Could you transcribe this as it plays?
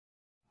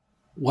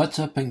What's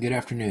up and good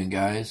afternoon,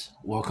 guys.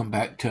 Welcome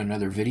back to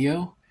another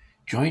video.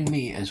 Join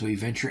me as we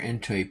venture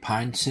into a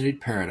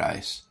pine-scented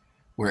paradise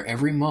where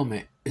every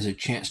moment is a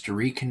chance to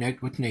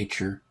reconnect with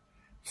nature,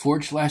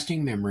 forge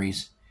lasting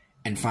memories,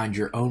 and find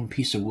your own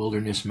piece of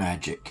wilderness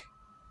magic.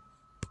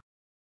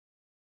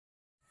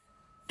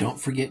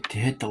 Don't forget to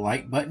hit the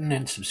like button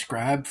and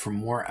subscribe for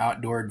more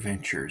outdoor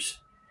adventures.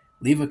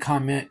 Leave a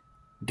comment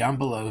down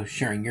below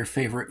sharing your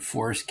favorite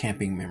forest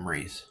camping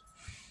memories.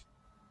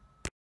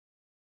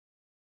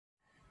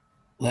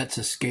 Let's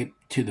escape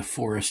to the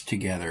forest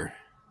together.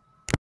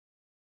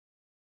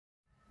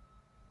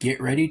 Get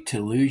ready to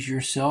lose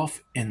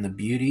yourself in the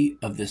beauty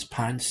of this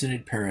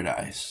pine-scented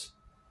paradise.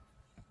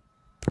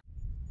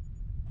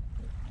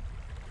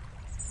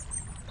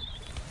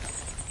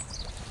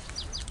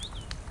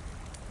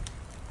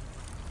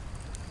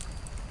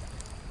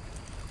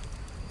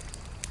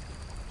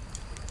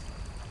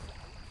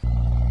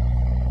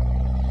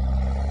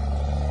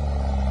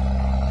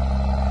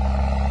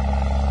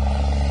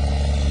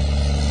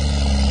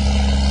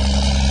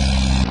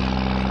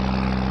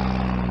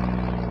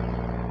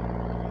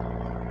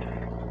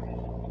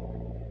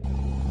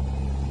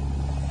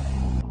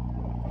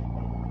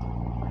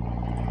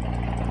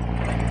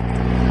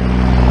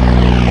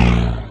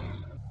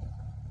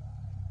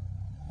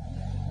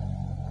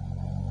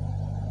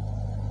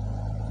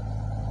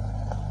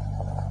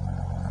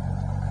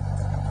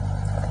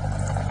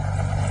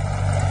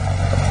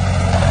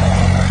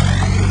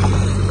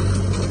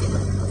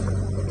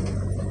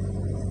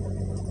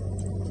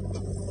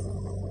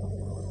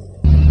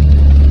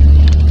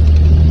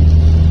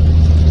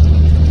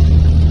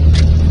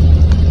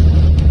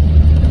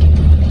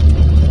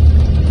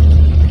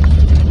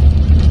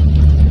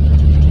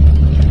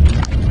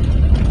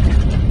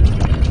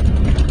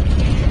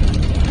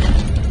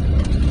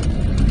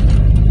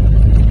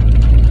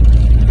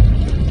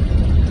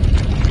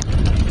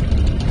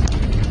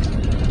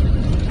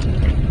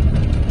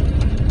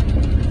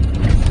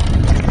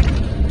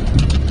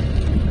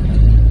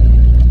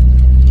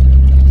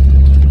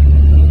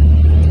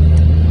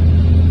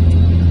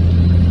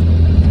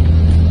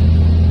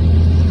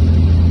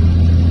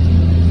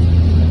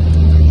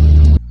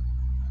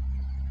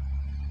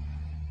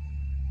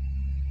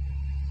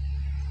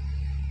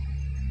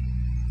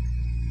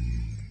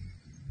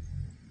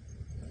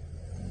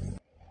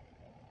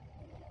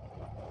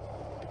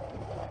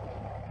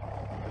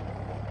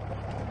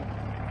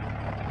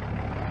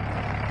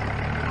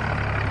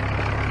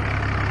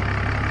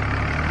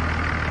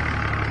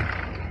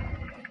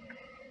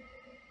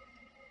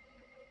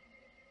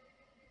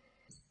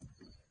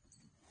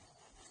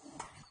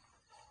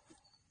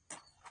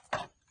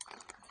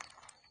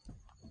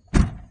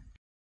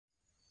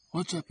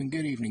 What's up and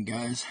good evening,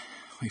 guys.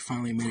 We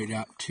finally made it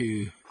out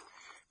to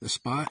the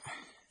spot.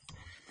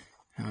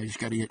 I just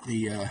got to get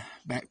the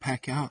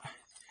backpack out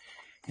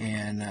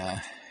and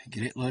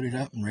get it loaded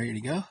up and ready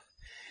to go.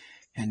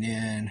 And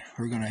then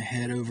we're going to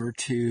head over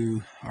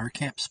to our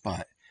camp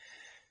spot.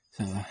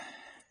 So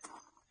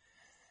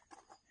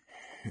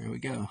here we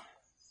go.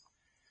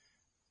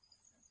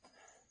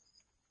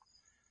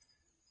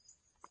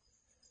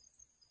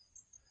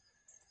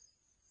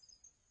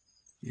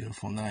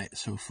 Beautiful night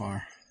so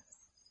far.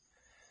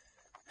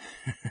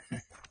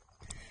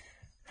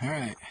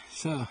 Alright,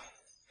 so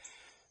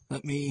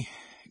let me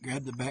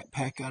grab the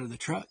backpack out of the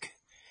truck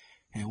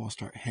and we'll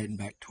start heading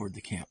back toward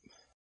the camp.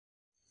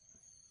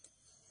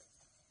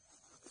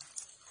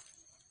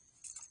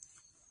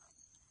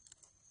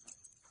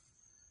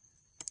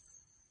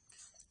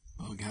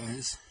 Well,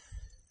 guys,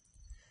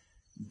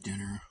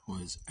 dinner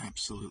was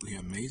absolutely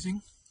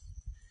amazing.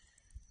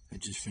 I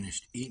just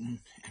finished eating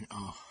and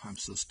oh, I'm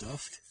so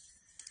stuffed.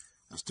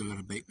 I still got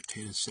a baked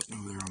potato sitting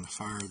over there on the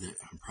fire that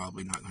I'm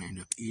probably not going to end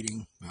up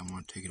eating, but I'm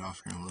going to take it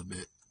off here in a little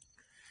bit.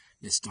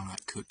 It's still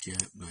not cooked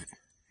yet, but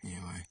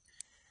anyway,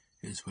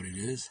 it is what it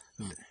is.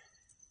 But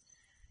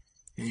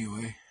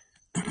anyway,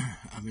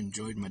 I've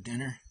enjoyed my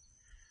dinner.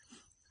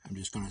 I'm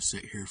just going to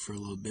sit here for a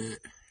little bit,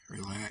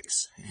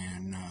 relax,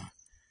 and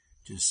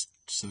just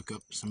soak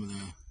up some of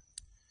the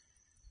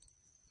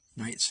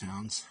night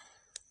sounds.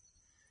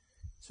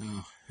 So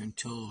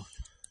until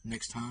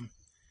next time,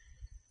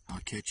 I'll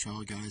catch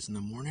y'all guys in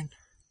the morning,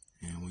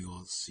 and we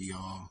will see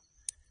y'all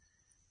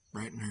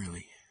bright and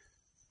early.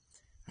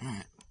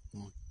 Alright,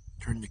 we'll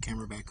turn the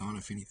camera back on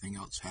if anything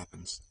else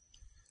happens.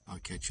 I'll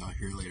catch y'all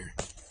here later.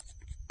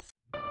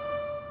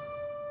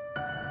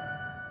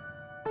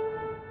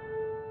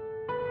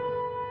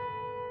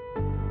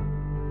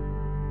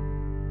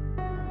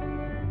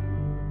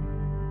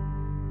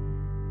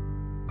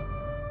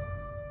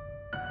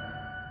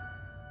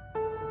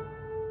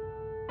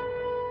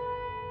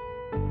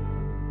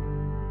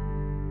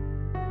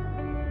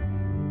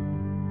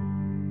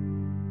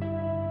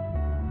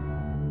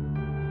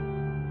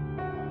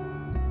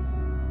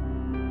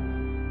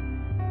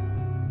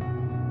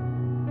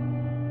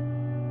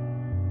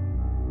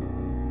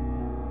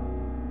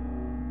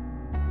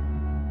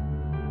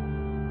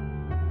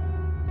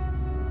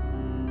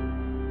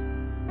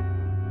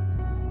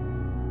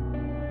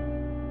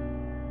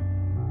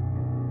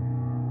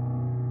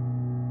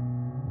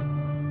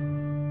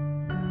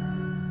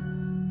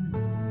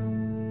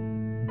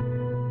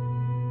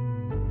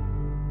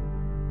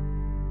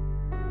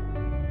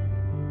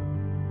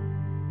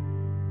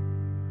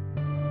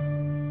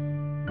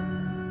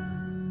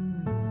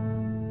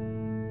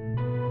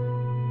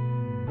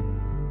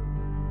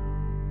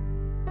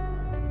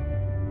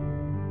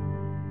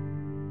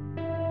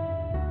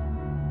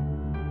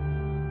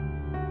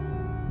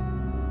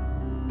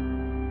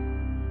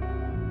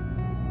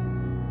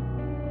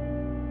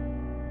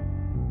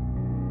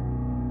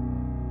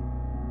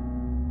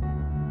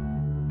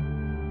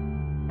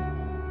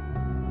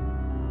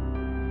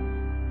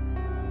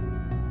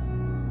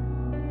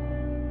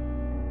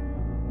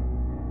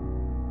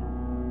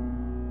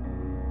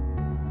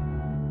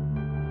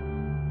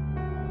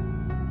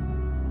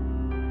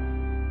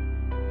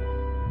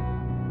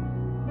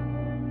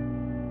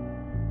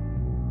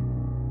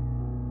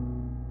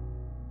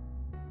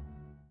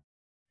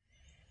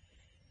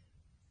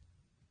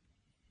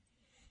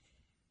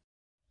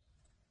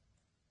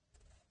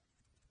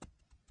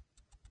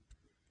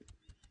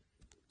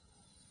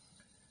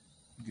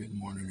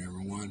 morning,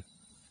 everyone.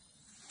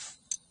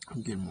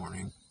 Good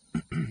morning.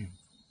 I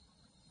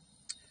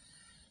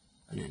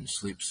didn't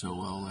sleep so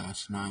well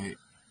last night.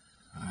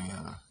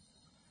 I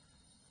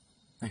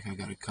think I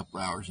got a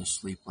couple hours of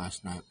sleep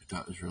last night, but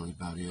that was really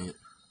about it.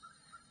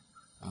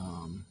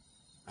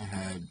 I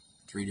had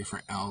 3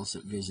 different owls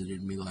that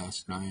visited me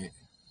last night.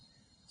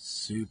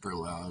 Super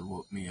loud,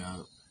 woke me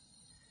up.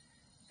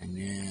 And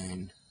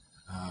then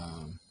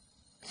I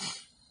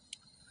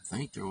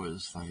think there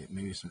was like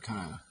maybe some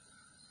kind of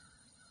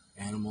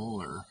animal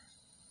or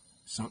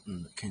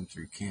something that came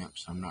through camp,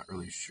 so I'm not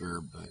really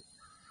sure. But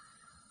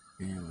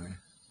anyway,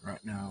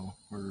 right now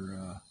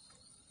we're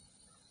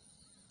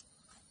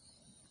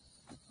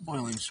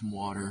boiling some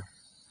water.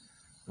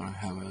 Gonna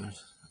have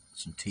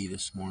some tea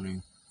this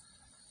morning.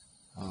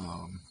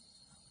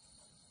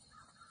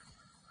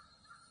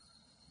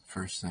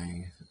 First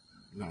thing,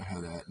 I'm gonna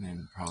have that, and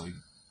then probably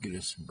get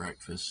us some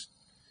breakfast.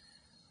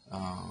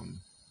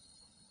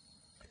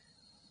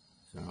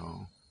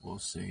 So we'll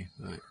see,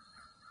 but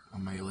I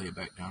may lay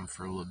back down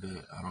for a little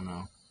bit. I don't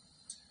know.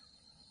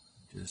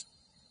 Just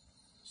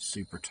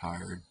super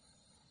tired.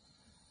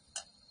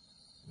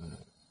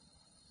 But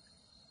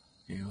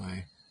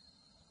anyway,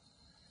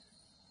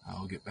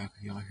 I'll get back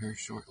with y'all here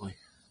shortly.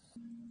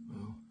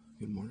 Well,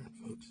 good morning,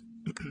 folks.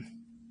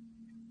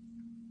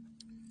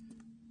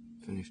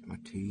 Finished my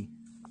tea.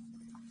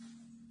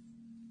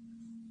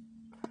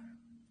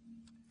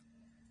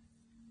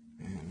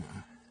 And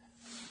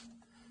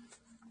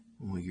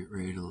when we get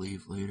ready to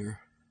leave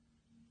later,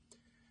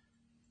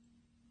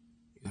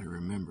 you gotta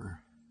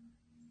remember,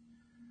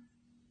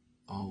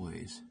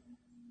 always,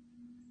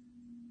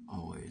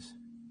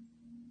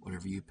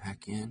 whatever you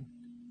pack in,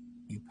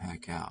 you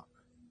pack out,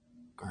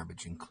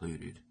 garbage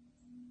included.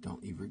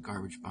 Don't leave your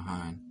garbage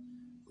behind.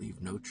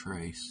 Leave no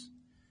trace.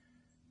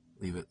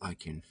 Leave it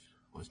like it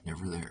was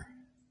never there.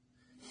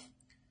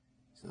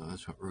 So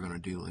that's what we're gonna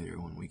do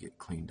later when we get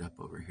cleaned up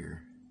over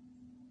here.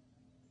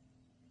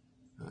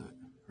 But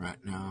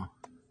right now,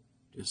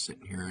 just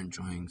sitting here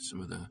enjoying some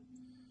of the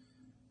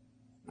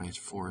nice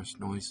forest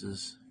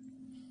noises,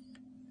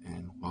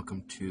 and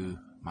welcome to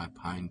my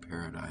pine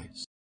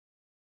paradise.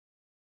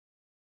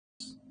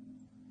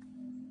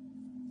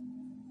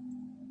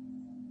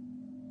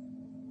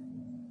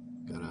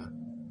 Got a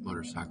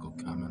motorcycle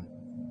coming.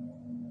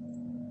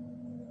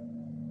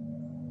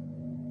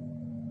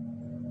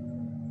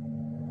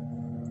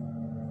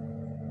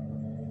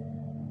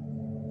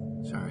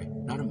 Sorry,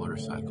 not a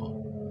motorcycle.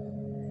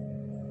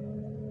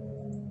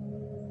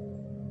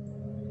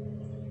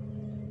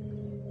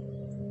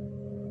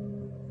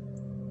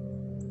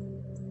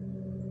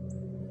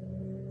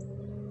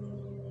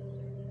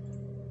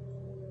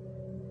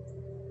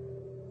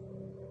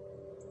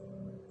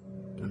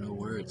 Don't know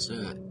where it's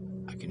at.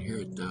 I can hear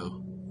it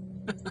though.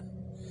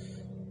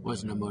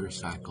 Wasn't a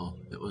motorcycle.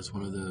 It was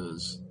one of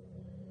those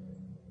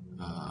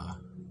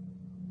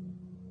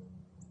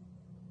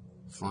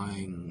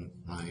flying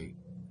like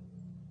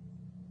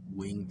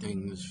wing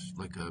things,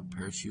 like a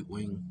parachute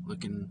wing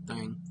looking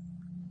thing.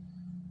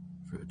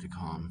 For it to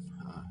call them.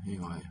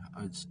 Anyway,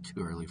 it's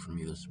too early for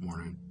me this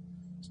morning.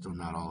 Still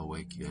not all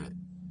awake yet.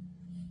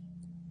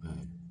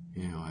 But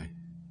anyway,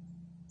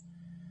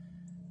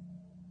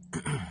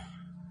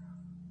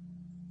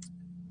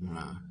 I'm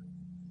gonna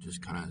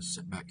just kind of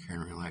sit back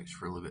here and relax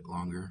for a little bit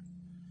longer.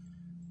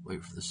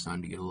 Wait for the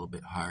sun to get a little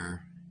bit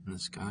higher in the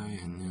sky,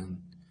 and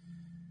then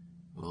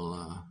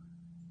we'll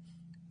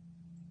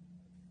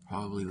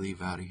probably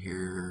leave out of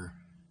here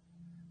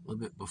a little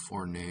bit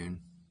before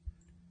noon.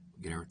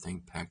 We'll get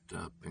everything packed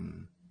up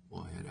and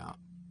we'll head out.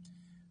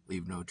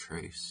 Leave no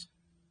trace.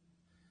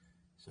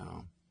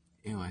 So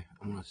anyway,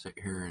 I'm gonna sit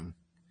here and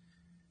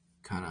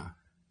kind of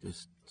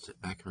just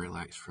sit back and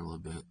relax for a little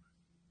bit.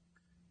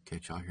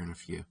 Catch y'all here in a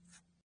few.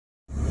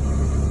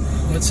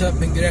 What's up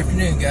and good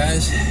afternoon,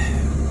 guys.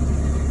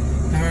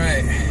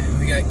 Alright,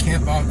 we got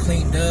camp all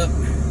cleaned up,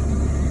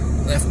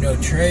 left no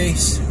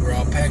trace, we're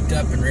all packed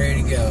up and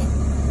ready to go.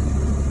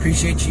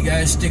 Appreciate you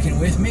guys sticking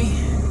with me,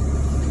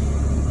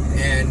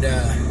 and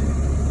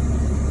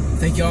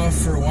thank y'all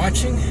for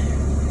watching.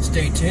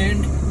 Stay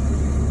tuned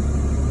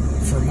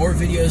for more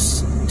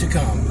videos to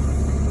come.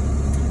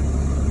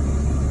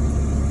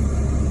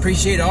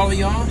 Appreciate all of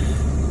y'all.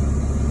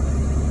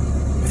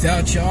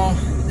 Without y'all,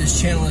 this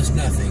channel is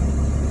nothing.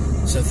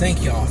 So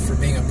thank y'all for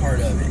being a part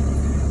of it.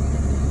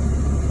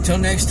 Until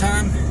next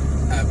time,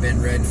 I've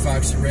been Red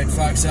Fox at Red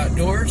Fox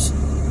Outdoors.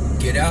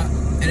 Get out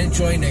and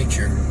enjoy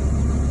nature.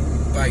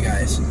 Bye,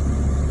 guys.